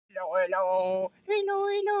hello, hello,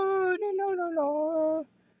 hello, hello, hello.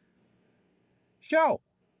 So,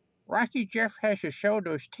 Rocky Jeff has to show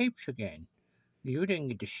those tapes again. You didn't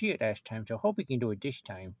get to see it last time, so hope he can do it this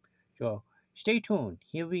time. So, stay tuned.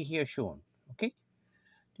 He'll be here soon. Okay?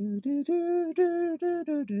 What?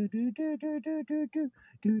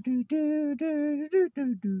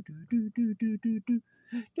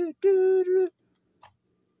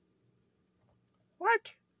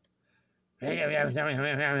 What?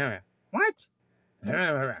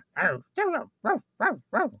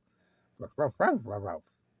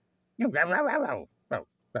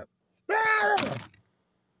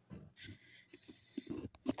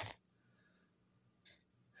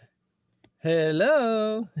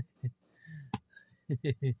 Hello.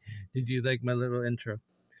 Did you like my little intro?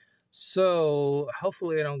 So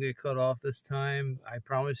hopefully I don't get cut off this time. I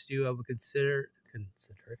promised you I would consider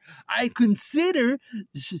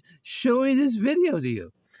showing this video to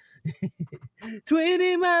you.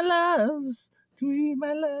 Tweety my loves, tweety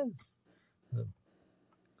my loves.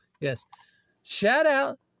 Yes, shout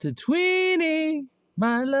out to Tweety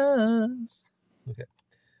my loves. Okay,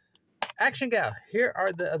 Action Gal. Here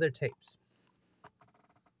are the other tapes.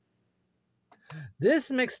 This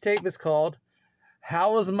mixtape is called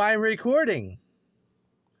How Was My Recording?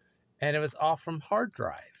 And it was off from hard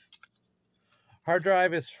drive. Hard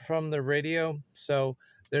drive is from the radio, so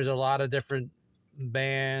there's a lot of different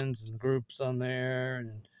bands and groups on there.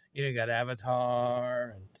 And you got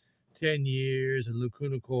Avatar and 10 Years and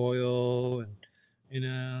Lacuna Coil, and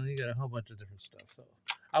you got a whole bunch of different stuff. So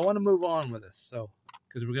I want to move on with this, so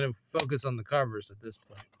because we're gonna focus on the covers at this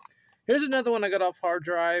point. Here's another one I got off hard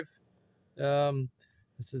drive.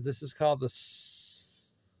 This is called the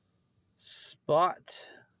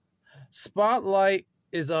Spotlight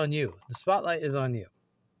is on you. The spotlight is on you.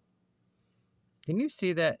 Can you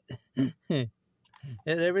see that? And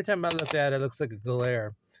every time I look at it, it looks like a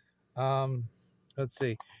glare. Let's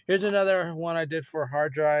see. Here's another one I did for a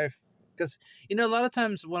hard drive. Because, a lot of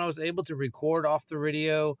times when I was able to record off the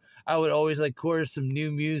radio, I would always record some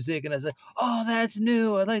new music. And I was like, oh, that's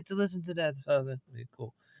new. I'd like to listen to that. So that'd be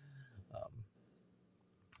cool.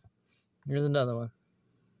 Here's another one.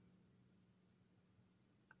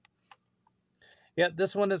 Yep,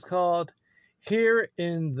 this one is called Here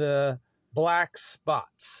in the Black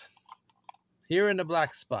Spots. Here in the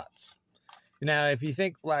Black Spots. Now, if you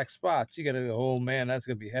think black spots, you got to go, oh man, that's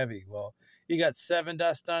going to be heavy. Well, you got Seven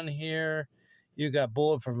Dust on here. You got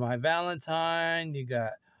Bullet for My Valentine. You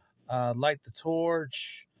got Light the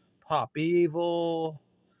Torch, Pop Evil,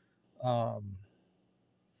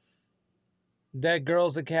 Dead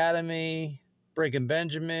Girls Academy, Breaking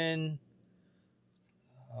Benjamin,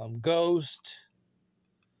 Ghost,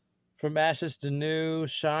 From Ashes to New,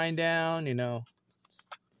 Shine Down, a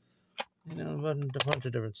bunch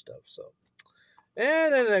of different stuff. So,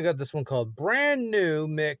 and then I got this one called Brand New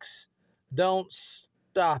Mix. Don't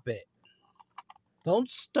Stop It. Don't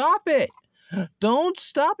stop it. Don't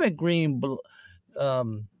stop it, Green.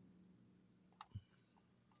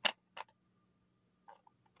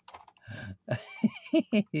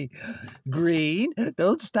 Green.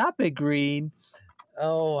 Don't stop it, Green.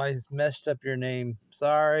 Oh, I messed up your name.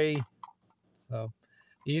 Sorry. So,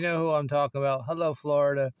 you know who I'm talking about. Hello,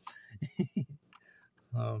 Florida.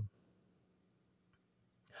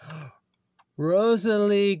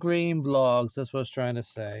 Rosalie Green Blogs. That's what I was trying to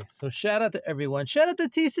say. So, shout out to everyone. Shout out to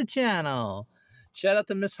Tisa Channel. Shout out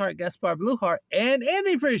to Miss Heart, Gaspar Blue Heart, and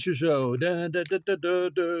Andy Fraser Show.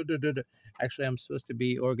 Actually, I'm supposed to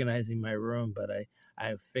be organizing my room, but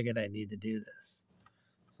I figured I need to do this.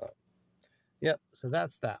 So, yep. So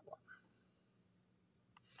that's that one.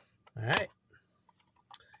 All right.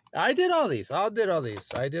 I did all these. I did all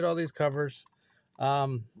these covers,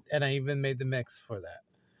 and I even made the mix for that.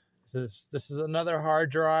 This is another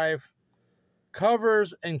hard drive.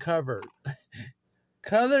 Covers and covered.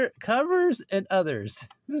 Covers and others.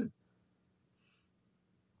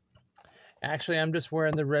 Actually, I'm just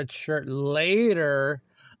wearing the red shirt. Later,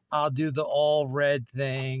 I'll do the all red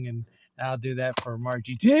thing, and I'll do that for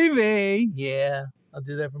Margie TV. Yeah, I'll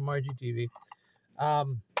do that for Margie TV.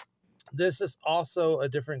 This is also a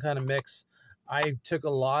different kind of mix. I took a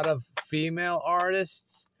lot of female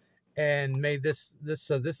artists and made this.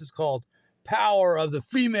 So this is called Power of the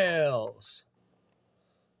Females.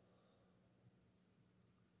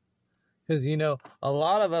 Because, a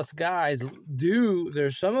lot of us guys do,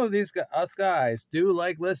 there's some of us guys do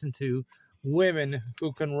like listen to women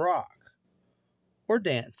who can rock or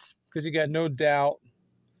dance. Because you got No Doubt,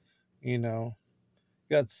 you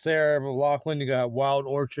got Sarah McLachlan, you got Wild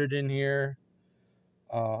Orchard in here,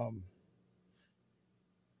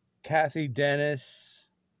 Kathy Dennis,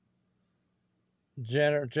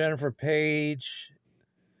 Jennifer Page.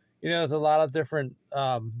 You know, there's a lot of different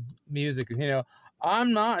music. You know,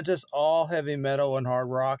 I'm not just all heavy metal and hard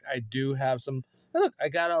rock. I do have some. Look, I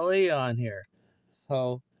got a Lee on here.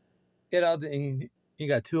 So, you know, you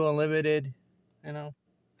got Two Unlimited. You know,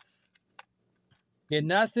 get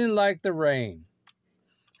nothing like the rain.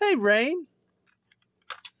 Hey, rain.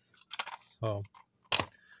 So,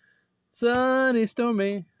 sunny,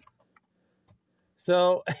 stormy.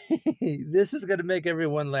 So, this is going to make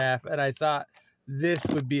everyone laugh. And I thought this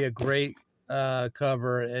would be a great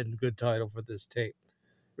cover and good title for this tape.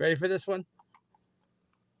 Ready for this one?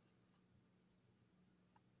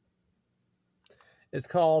 It's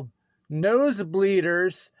called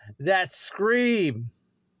Nosebleeders That Scream.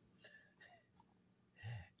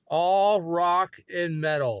 All rock and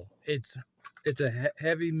metal. It's a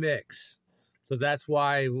heavy mix. So that's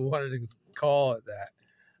why we wanted to call it that.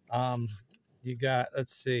 You got,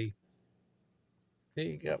 let's see. Here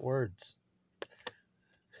you got words.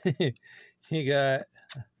 You got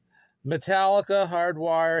Metallica,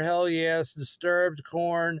 Hardwire, Hell Yes, Disturbed,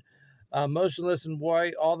 Korn, Motionless in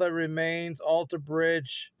White, All That Remains, Alter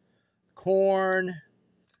Bridge, Korn,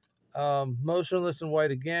 Motionless in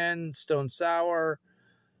White again, Stone Sour,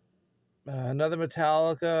 another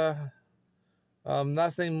Metallica,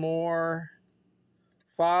 Nothing More,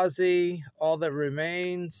 Fozzy, All That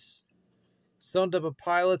Remains, Stone Temple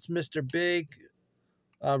Pilots, Mr. Big,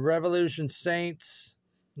 Revolution Saints,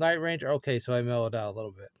 Night Ranger. Okay, so I mellowed out a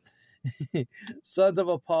little bit. Sons of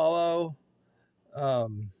Apollo,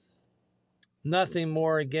 Nothing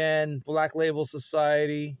More again, Black Label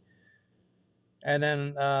Society, and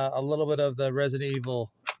then a little bit of the Resident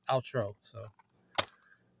Evil outro. So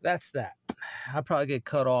that's that. I'll probably get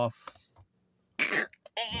cut off.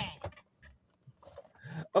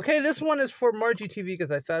 Okay, this one is for Margie TV because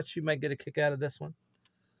I thought she might get a kick out of this one.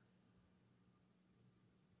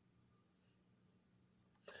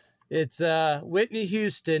 It's Whitney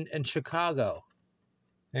Houston and Chicago.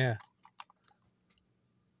 Yeah.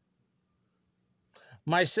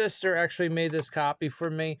 My sister actually made this copy for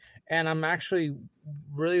me, and I'm actually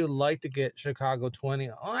really like to get Chicago 20.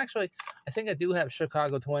 Oh, actually, I think I do have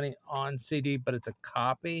Chicago 20 on CD, but it's a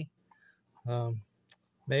copy.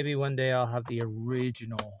 Maybe one day I'll have the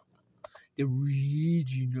original. The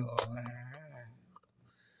original.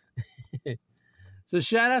 So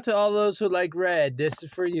shout out to all those who like red. This is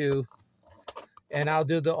for you. And I'll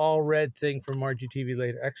do the all red thing for Margie TV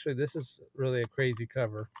later. Actually, this is really a crazy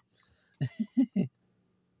cover.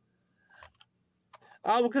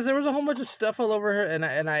 Oh, because there was a whole bunch of stuff all over her, and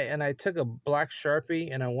I took a black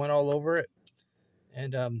Sharpie and I went all over it.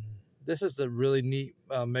 And this is a really neat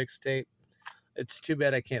mixtape. It's too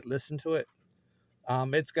bad I can't listen to it.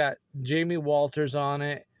 It's got Jamie Walters on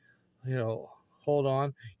it. You know, hold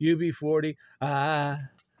on. UB40. I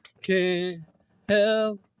can't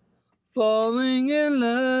help falling in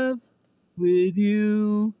love with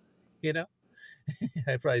you. You know,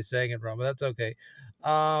 I probably sang it wrong, but that's okay.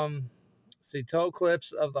 See, Toe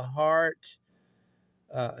Clips of the Heart,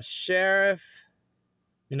 Sheriff,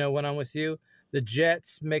 you know, When I'm With You, The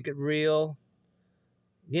Jets, Make It Real.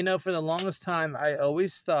 You know, for the longest time, I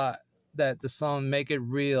always thought that the song Make It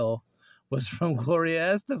Real was from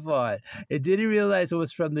Gloria Estefan. I didn't realize it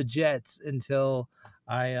was from the Jets until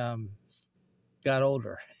I got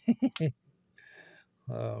older.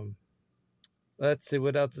 Let's see,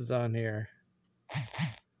 what else is on here?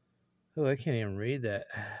 Oh, I can't even read that.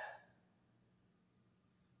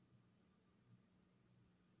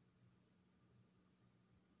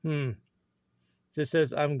 Just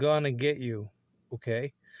says, I'm gonna get you.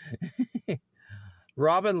 Okay.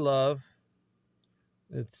 Robin Love.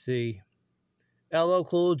 Let's see. LL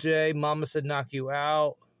Cool J, Mama Said Knock You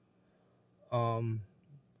Out.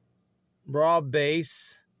 Raw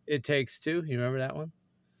Bass, It Takes Two. You remember that one?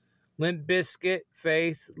 Limp Bizkit,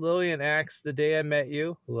 Faith, Lillian Axe, The Day I Met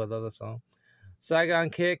You. Ooh, I love the song. Saigon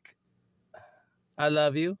Kick, I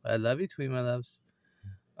Love You. I Love You, Tweet My Loves.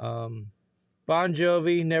 Bon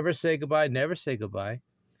Jovi, Never Say Goodbye, Never Say Goodbye.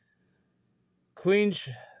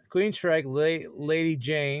 Queensrÿche, Lady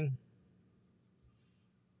Jane.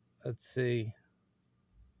 Let's see.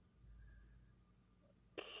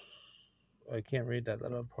 I can't read that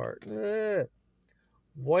little part.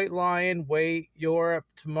 White Lion, Wait, Europe,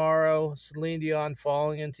 Tomorrow, Celine Dion,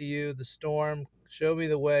 Falling Into You, The Storm, Show Me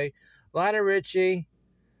the Way, Lionel Richie,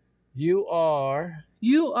 You Are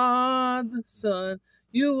the Sun,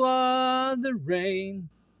 You Are the Rain.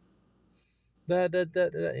 You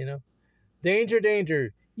know. Danger,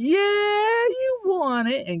 Danger. Yeah, you want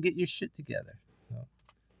it. And get your shit together.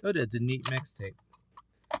 So it's a neat mixtape.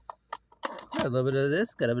 Got a little bit of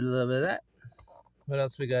this, got a little bit of that. What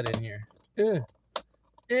else we got in here?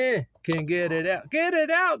 Can't get it out. Get it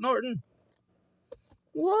out, Norton.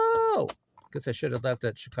 Whoa. Guess I should have left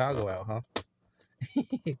that Chicago out, huh?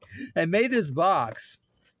 I made this box.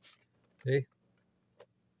 See?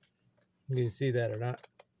 You can see that or not?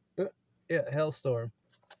 Yeah, Hellstorm.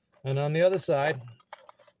 And on the other side,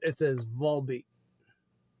 it says Volbeat.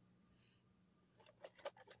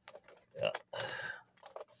 Yeah.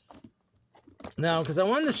 Now, because I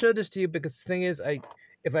wanted to show this to you, because the thing is,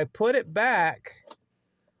 if I put it back,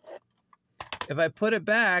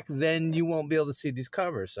 then you won't be able to see these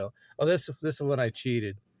covers. So, oh, this is when I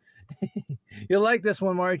cheated. You'll like this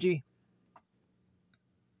one, Margie.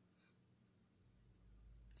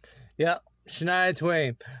 Yeah, Shania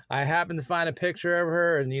Twain. I happened to find a picture of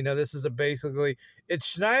her, and you know, this is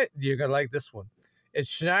it's Shania. You're gonna like this one. It's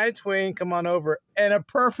Shania Twain, Come On Over, and a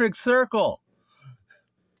perfect circle.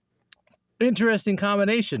 Interesting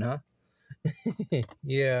combination, huh?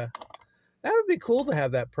 Yeah. That would be cool to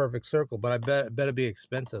have that perfect circle, but I bet it'd be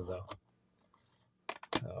expensive, though.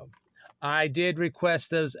 I did request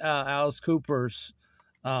those Alice Cooper's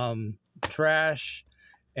Trash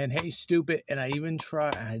and Hey Stupid, and I even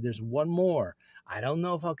tried. There's one more. I don't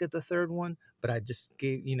know if I'll get the third one, but I just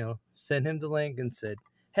sent him the link and said,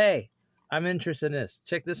 hey, I'm interested in this.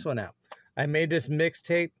 Check this one out. I made this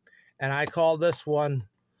mixtape, and I call this one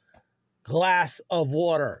Glass of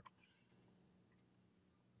Water.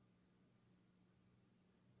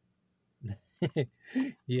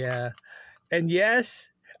 Yeah. And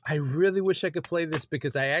yes, I really wish I could play this,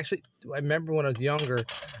 because I remember when I was younger,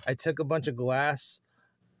 I took a bunch of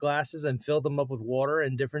glasses and filled them up with water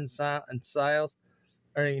in different styles,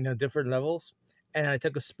 or different levels, and I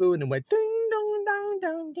took a spoon and went ding dong dong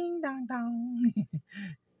dong ding dong dong.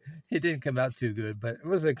 It didn't come out too good, but it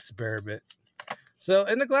was an experiment. So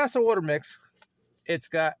in the Glass of Water mix, it's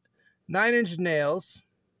got 9 Inch Nails,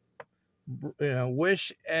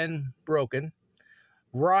 Wish and Broken,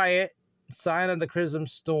 Riot, Sign of the Crimson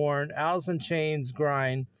Storm, Alice in Chains,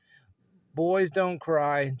 Grind, Boys Don't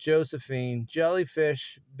Cry, Josephine,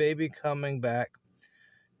 Jellyfish, Baby Coming Back,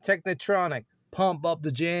 Technotronic, Pump Up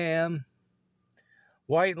the Jam,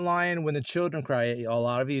 White Lion, When the Children Cry. A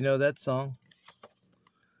lot of you know that song.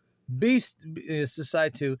 This is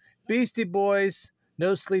side 2. Beastie Boys,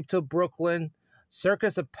 No Sleep Till Brooklyn,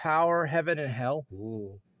 Circus of Power, Heaven and Hell.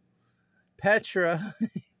 Ooh. Petra,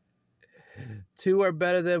 Two Are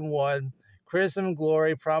Better Than One, Criticism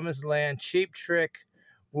Glory, Promised Land, Cheap Trick,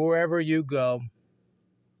 Wherever You Go.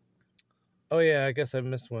 Oh yeah, I guess I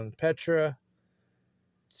missed one. Petra,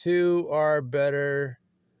 Two Are Better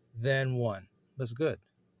Than One. That's good.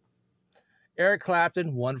 Eric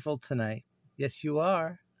Clapton, Wonderful Tonight. Yes, you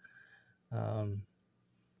are.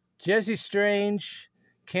 Jesse Strange,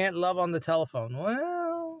 Can't Love on the Telephone.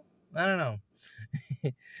 Well, I don't know.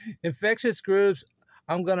 Infectious Grooves,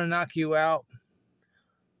 I'm Gonna Knock You Out.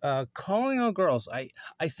 Calling All Girls. I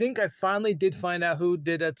think I finally did find out who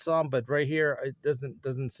did that song, but right here it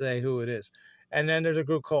doesn't say who it is. And then there's a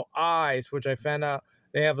group called Eyes, which I found out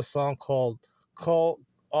they have a song called Call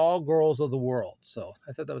All Girls of the World. So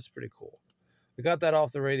I thought that was pretty cool. We got that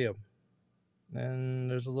off the radio. And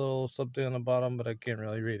there's a little something on the bottom, but I can't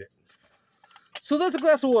really read it. So that's a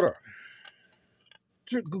glass of water.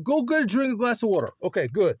 Go good and drink a glass of water. Okay,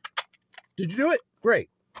 good. Did you do it? Great.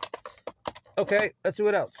 Okay, let's see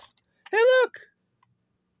what else. Hey,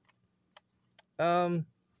 look!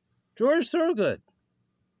 George Thorogood.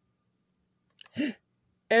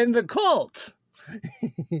 And the Cult.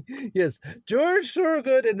 Yes, George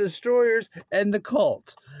Thorogood and the Destroyers and the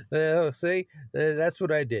Cult. See, that's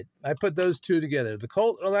what I did. I put those two together. The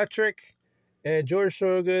Cult Electric and George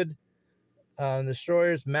Thorogood,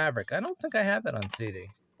 Destroyers Maverick. I don't think I have that on CD.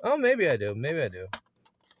 Oh, maybe I do. Maybe I do.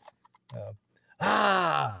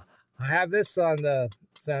 I have this on the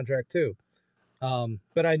soundtrack too.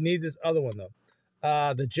 But I need this other one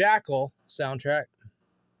though. The Jackal soundtrack.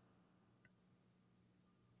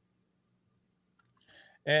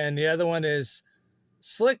 And the other one is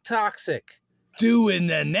Slick Toxic, Doing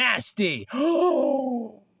the Nasty.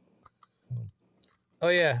 Oh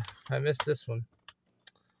yeah, I missed this one.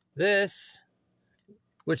 This,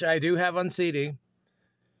 which I do have on CD,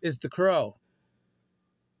 is The Crow.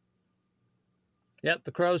 Yep,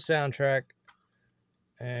 The Crow soundtrack.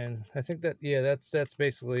 And I think that, yeah, that's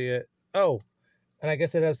basically it. Oh, and I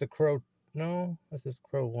guess it has The Crow. No, this is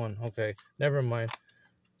Crow 1. Okay, never mind.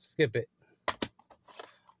 Skip it.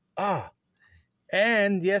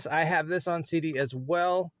 And yes, I have this on CD as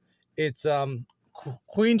well. It's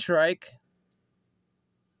Queen Shrike.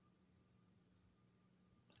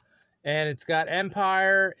 And it's got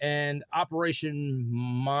Empire and Operation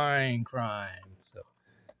Mindcrime. So,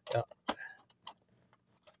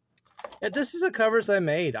 yeah, this is the covers I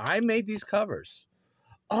made. I made these covers.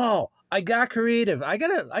 Oh, I got creative. I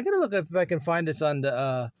gotta look if I can find this on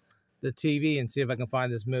the TV and see if I can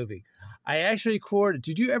find this movie. I actually recorded.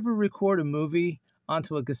 Did you ever record a movie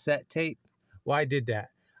onto a cassette tape? Well, I did that.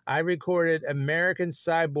 I recorded American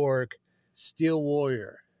Cyborg Steel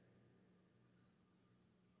Warrior.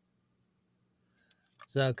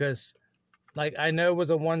 So, because, like, I know it was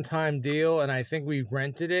a one-time deal, and I think we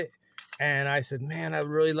rented it. And I said, man, I'd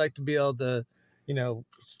really like to be able to, you know,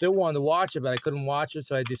 still wanted to watch it, but I couldn't watch it.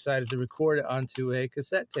 So I decided to record it onto a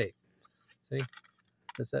cassette tape. See?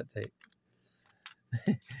 Cassette tape.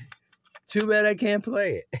 Too bad I can't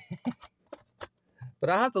play it. But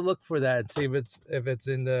I'll have to look for that and see if it's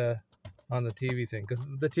in the on the TV thing, because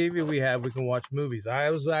the TV we have, we can watch movies. I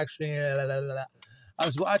was watching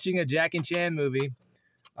a Jackie Chan movie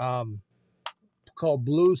called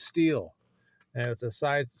Blue Steel, and it's a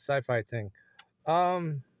sci-fi thing.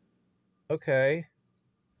 Okay,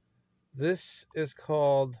 this is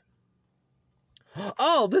called.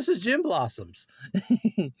 Oh, this is Gin Blossoms.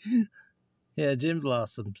 Yeah, Gin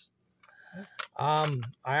Blossoms. I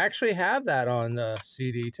actually have that on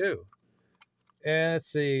CD too. And let's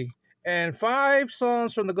see. And 5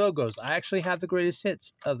 songs from the Go-Go's. I actually have the greatest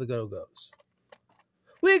hits of the Go-Go's.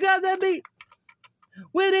 We got that beat.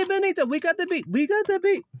 Winnie Benito. We got the beat. We got the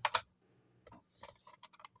beat.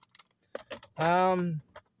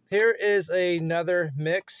 Here is another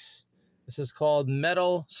mix. This is called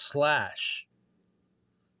Metal Slash.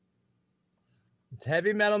 It's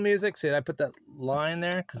heavy metal music. See, I put that line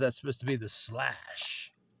there because that's supposed to be the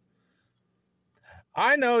slash.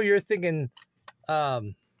 I know you're thinking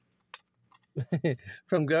from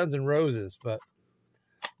Guns N' Roses, but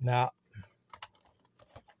no.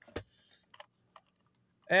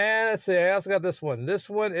 And let's see, I also got this one. This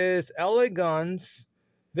one is LA Guns,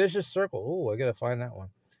 Vicious Circle. Oh, I gotta find that one.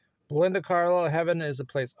 Belinda Carlisle, Heaven is a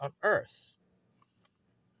Place on Earth.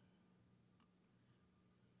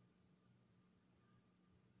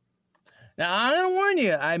 Now, I'm going to warn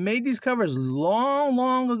you, I made these covers long,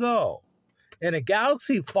 long ago in a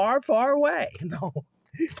galaxy far, far away. No,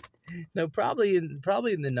 probably in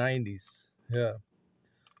the 90s. Yeah.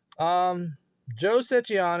 Joe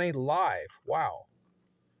Satriani live. Wow.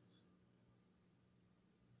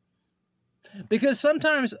 Because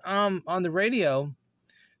sometimes on the radio,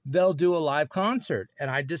 they'll do a live concert, and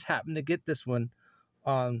I just happened to get this one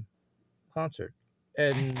on concert.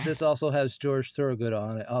 And this also has George Thorogood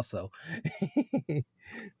on it also.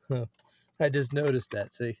 I just noticed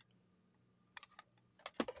that, see.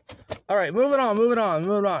 All right, moving on. Ugh.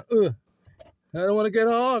 I don't want to get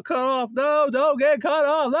cut off. No, don't get cut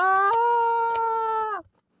off. Ah!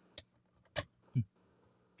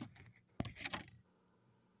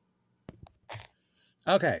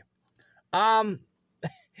 Okay. I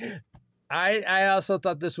also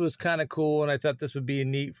thought this was kind of cool, and I thought this would be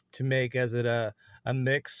neat to make as a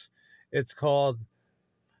mix. It's called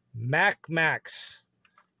Max,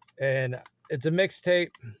 and it's a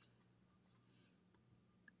mixtape.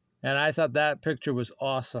 And I thought that picture was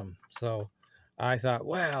awesome. So I thought,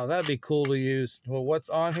 wow, that'd be cool to use. Well, what's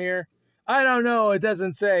on here? I don't know. It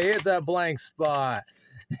doesn't say. It's a blank spot.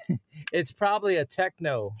 It's probably a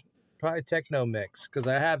techno mix, because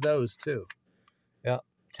I have those too. Yep,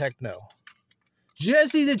 techno.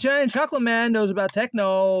 Jesse the Giant Chocolate Man knows about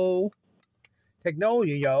techno. Techno,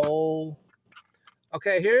 yo.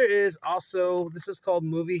 Okay, here is also, this is called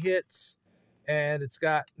Movie Hits, and it's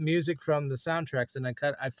got music from the soundtracks, and I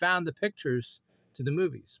found the pictures to the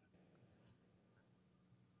movies.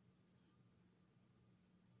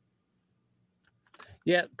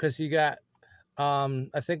 Yeah, because you got,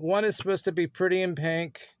 I think one is supposed to be Pretty in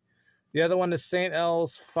Pink, the other one is St.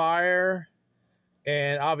 El's Fire,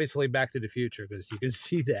 and obviously Back to the Future, because you can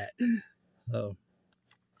see that. So,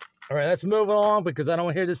 all right, let's move along, because I don't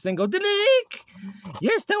want to hear this thing go, delete!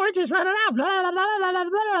 Your storage is running out. Blah, blah, blah, blah,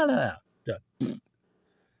 blah, blah.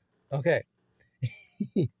 Okay.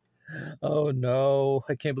 Oh, no.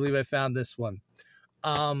 I can't believe I found this one.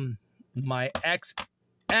 My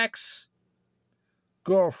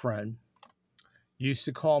ex-girlfriend used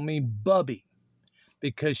to call me Bubby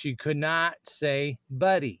because she could not say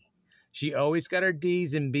buddy. She always got her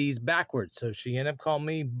D's and B's backwards, so she ended up calling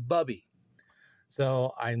me Bubby.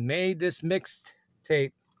 So I made this mixed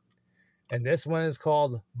tape, and this one is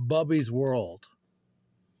called Bubby's World.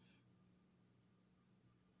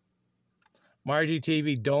 Margie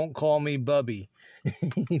TV, don't call me Bubby.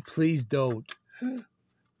 Please don't.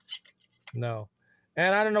 No.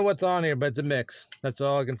 And I don't know what's on here, but it's a mix. That's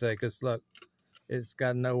all I can say, because look, it's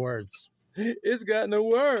got no words. It's got no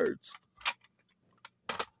words.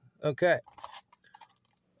 Okay.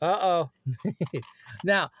 Uh-oh.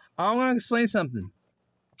 Now, I want to explain something.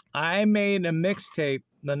 I made a mixtape,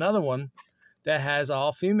 another one, that has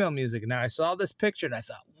all female music. Now, I saw this picture and I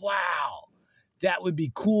thought, wow, that would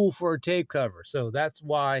be cool for a tape cover. So that's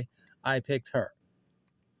why I picked her.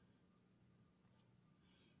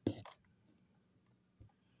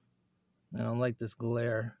 I don't like this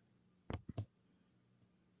glare.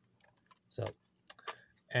 So,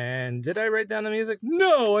 and did I write down the music?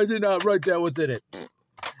 No, I did not write down what's in it.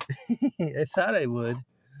 I thought I would.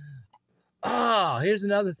 Oh, here's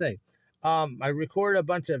another thing. I recorded a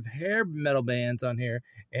bunch of hair metal bands on here,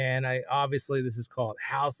 and obviously this is called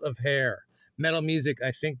House of Hair. Metal music,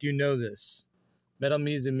 I think you know this. Metal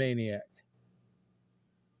Music Maniac.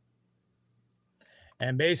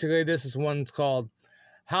 And basically this is one's called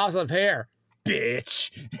House of Hair,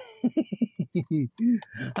 bitch.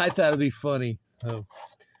 I thought it'd be funny. Oh.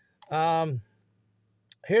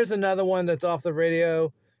 Here's another one that's off the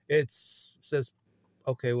radio. It says,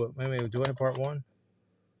 okay, wait, do I have part one?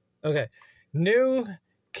 Okay. New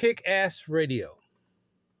Kick-Ass Radio.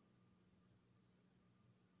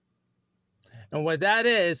 And what that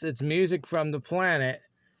is, it's music from the planet,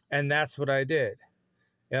 and that's what I did.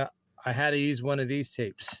 Yeah, I had to use one of these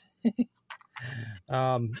tapes. It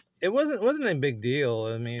wasn't a big deal.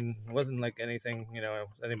 I mean, it wasn't like anything,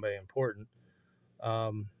 anybody important.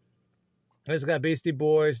 It's got Beastie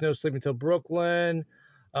Boys, No Sleeping Till Brooklyn,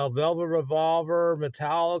 Velvet Revolver,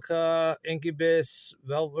 Metallica, Incubus,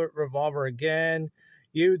 Velvet Revolver again,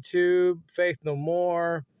 YouTube, Faith No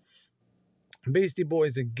More, Beastie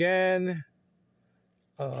Boys again.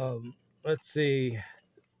 Let's see.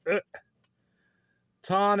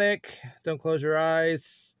 Tonic, Don't Close Your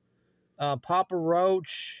Eyes, Papa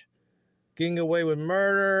Roach, Getting Away with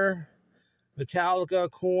Murder, Metallica,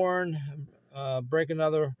 Korn, Break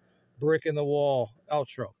Another Brick in the Wall,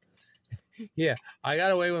 outro. Yeah, I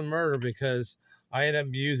got away with Murder because I ended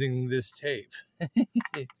up using this tape.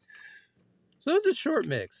 So it's a short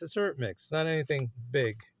mix. Not anything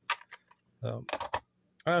big.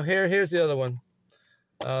 Here's the other one.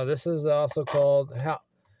 This is also called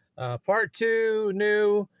Part 2,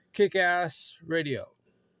 New Kick-Ass Radio.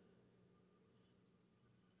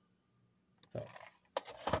 So,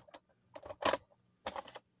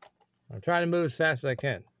 I'm trying to move as fast as I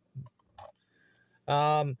can.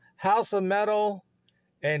 House of Metal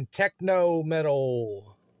and Techno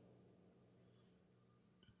Metal.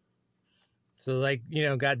 So, like,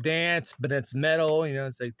 got dance, but it's metal,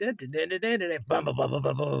 it's like, bum, bum, bum, bum,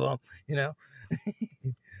 bum, bum, bum,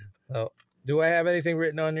 So, do I have anything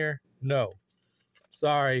written on here? No.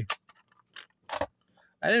 Sorry.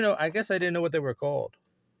 I guess I didn't know what they were called.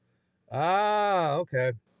 Ah,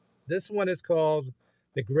 okay. This one is called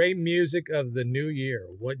The Great Music of the New Year.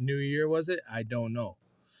 What new year was it? I don't know.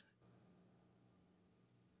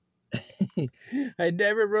 I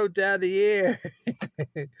never wrote down the year.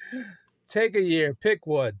 Take a year. Pick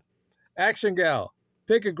one. Action Gal.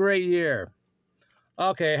 Pick a great year.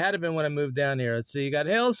 Okay, it had to have been when I moved down here. Let's see. You got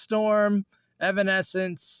Hailstorm,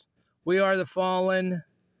 Evanescence, We Are the Fallen,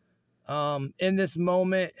 In This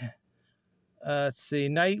Moment. Let's see.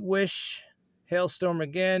 Nightwish, Hailstorm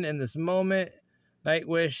again, In This Moment.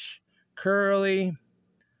 Nightwish, Curly,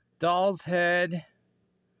 Doll's Head,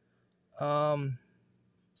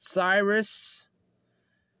 Cyrus,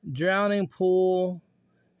 Drowning Pool,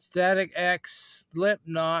 Static X,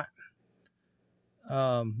 Slipknot,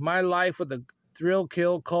 My Life with a Thrill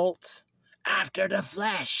Kill Cult, After the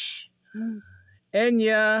Flesh,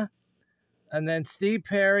 Enya, and then Steve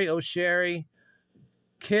Perry, O'Sherry,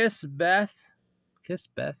 Kiss Beth,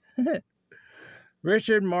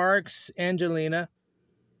 Richard Marx, Angelina,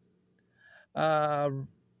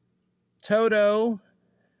 Toto,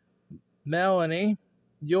 Melanie,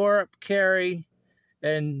 Europe, Carrie,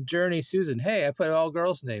 and Journey Susan. Hey, I put all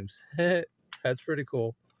girls' names. That's pretty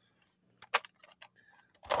cool.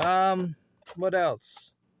 What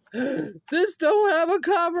else? This don't have a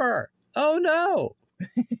cover. Oh no.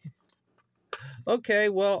 Okay,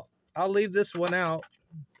 well, I'll leave this one out.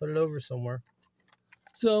 Put it over somewhere.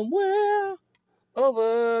 Somewhere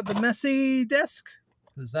over the messy desk.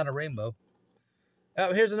 It's not a rainbow.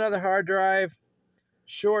 Oh, here's another hard drive.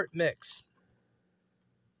 Short mix.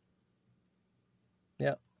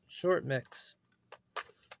 Yep, short mix.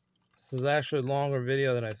 This is actually a longer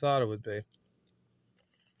video than I thought it would be.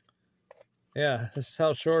 Yeah, this is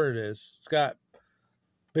how short it is. It's got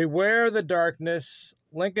Beware the Darkness,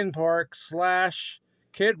 Linkin Park, Slash,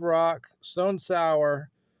 Kid Rock, Stone Sour,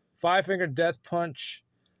 Five Finger Death Punch,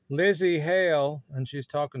 Lizzie Hale, and she's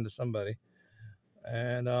talking to somebody,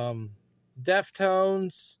 and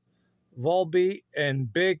Deftones, Volbeat,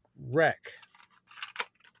 and Big Wreck.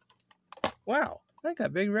 Wow, I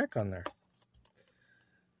got Big Wreck on there.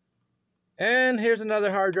 And here's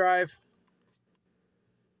another hard drive.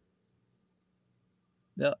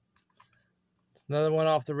 Yep. Another one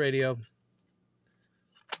off the radio.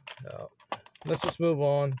 Let's just move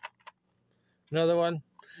on. Another one.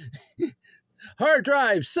 Hard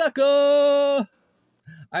drive, sucker!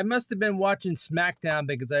 I must have been watching SmackDown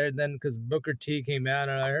because Booker T came out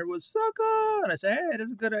and I heard it was sucker, and I said, hey,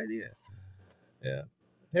 that's a good idea. Yeah.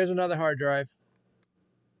 Here's another hard drive.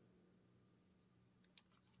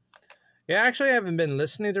 Yeah, actually, I haven't been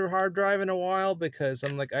listening to hard drive in a while because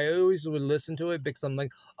I'm like, I always would listen to it because I'm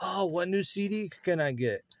like, oh, what new CD can I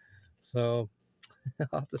get? So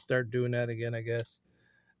I'll have to start doing that again, I guess.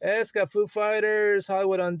 It's got Foo Fighters,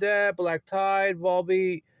 Hollywood Undead, Black Tide,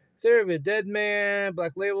 Volbeat, Theory of a Dead Man,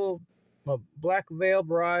 Black Veil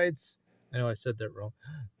Brides. I know I said that wrong.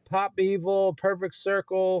 Pop Evil, Perfect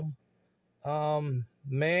Circle,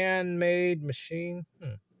 Man-Made Machine,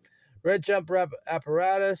 Red Jump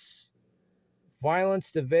Apparatus,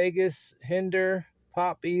 Violence to Vegas, Hinder,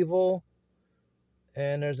 Pop Evil,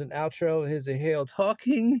 and there's an outro. Here's a Hale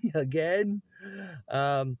talking again.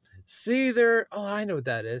 Seether. Oh, I know what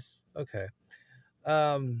that is. Okay.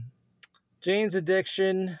 Jane's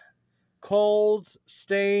Addiction, Cold,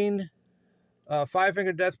 Stain, Five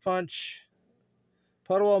Finger Death Punch,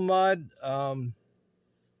 Puddle of Mud,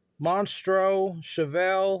 Monstro,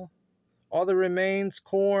 Chevelle, All That Remains,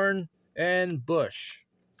 Korn, and Bush.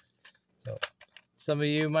 So, some of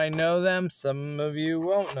you might know them, some of you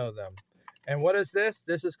won't know them. And what is this?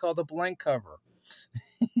 This is called a blank cover.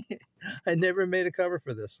 I never made a cover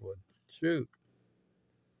for this one. Shoot.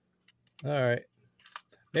 All right.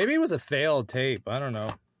 Maybe it was a failed tape. I don't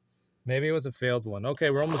know. Maybe it was a failed one. Okay,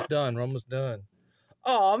 we're almost done. We're almost done.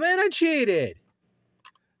 Oh, man, I cheated.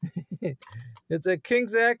 It's a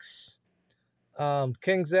King's X.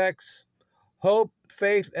 King's X. Hope,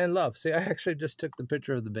 Faith, and Love. See, I actually just took the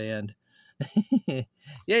picture of the band.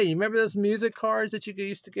 Yeah, you remember those music cards that you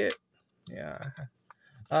used to get? Yeah.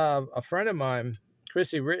 A friend of mine,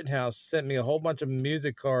 Chrissy Rittenhouse, sent me a whole bunch of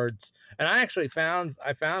music cards, and I found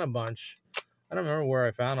a bunch. I don't remember where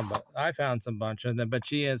I found them, but I found some bunch, but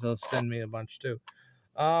she has to send me a bunch too.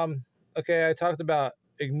 Okay, I talked about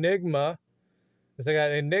Enigma. So I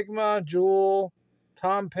got Enigma, Jewel,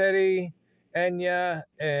 Tom Petty, Enya,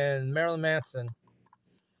 and Marilyn Manson.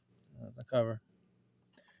 The cover.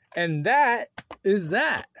 And that is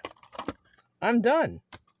that. I'm done.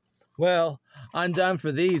 Well, I'm done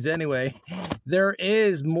for these anyway. There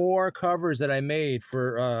is more covers that I made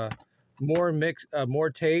for more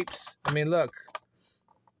tapes. I mean, look.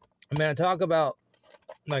 I talk about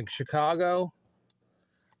like Chicago.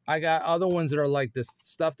 I got other ones that are like this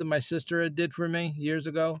stuff that my sister did for me years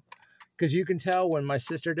ago. Because you can tell when my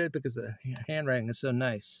sister did because the handwriting is so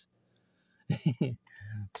nice.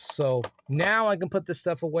 So now I can put this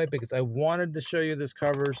stuff away because I wanted to show you this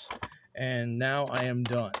covers. And now I am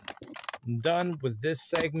done. I'm done with this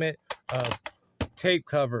segment of tape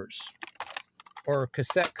covers or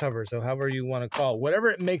cassette covers, or however you want to call it. Whatever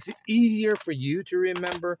it makes it easier for you to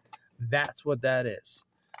remember, that's what that is.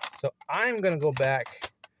 So I'm going to go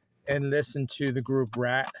back and listen to the group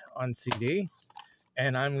Rat on CD,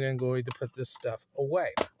 and I'm going to put this stuff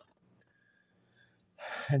away.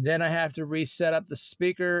 And then I have to reset up the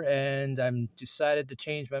speaker, and I'm decided to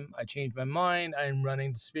I changed my mind. I'm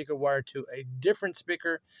running the speaker wire to a different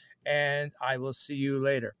speaker, and I will see you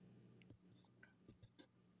later.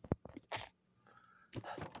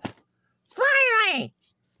 Finally!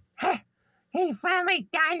 He's finally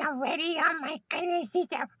done already. Oh my goodness,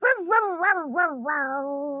 he's a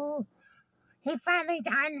He finally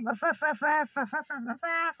done.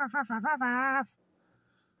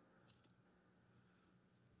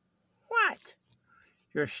 What?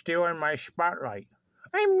 You're stealing my spotlight.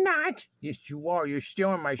 I'm not. Yes, you are. You're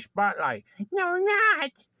stealing my spotlight. No, I'm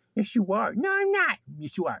not. Yes, you are. No, I'm not.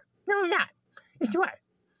 Yes, you are. No, I'm not. Yes, you are.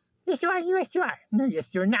 Yes, you are. Yes, you are. No,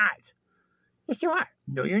 yes, you're not. Yes, you are.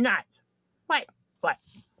 No, you're not. What? What?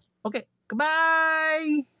 Okay,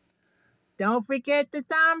 goodbye. Don't forget the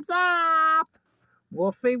thumbs up.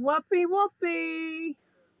 Woofy, woofy, woofy.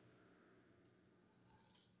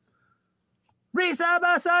 Resub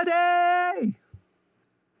us a day.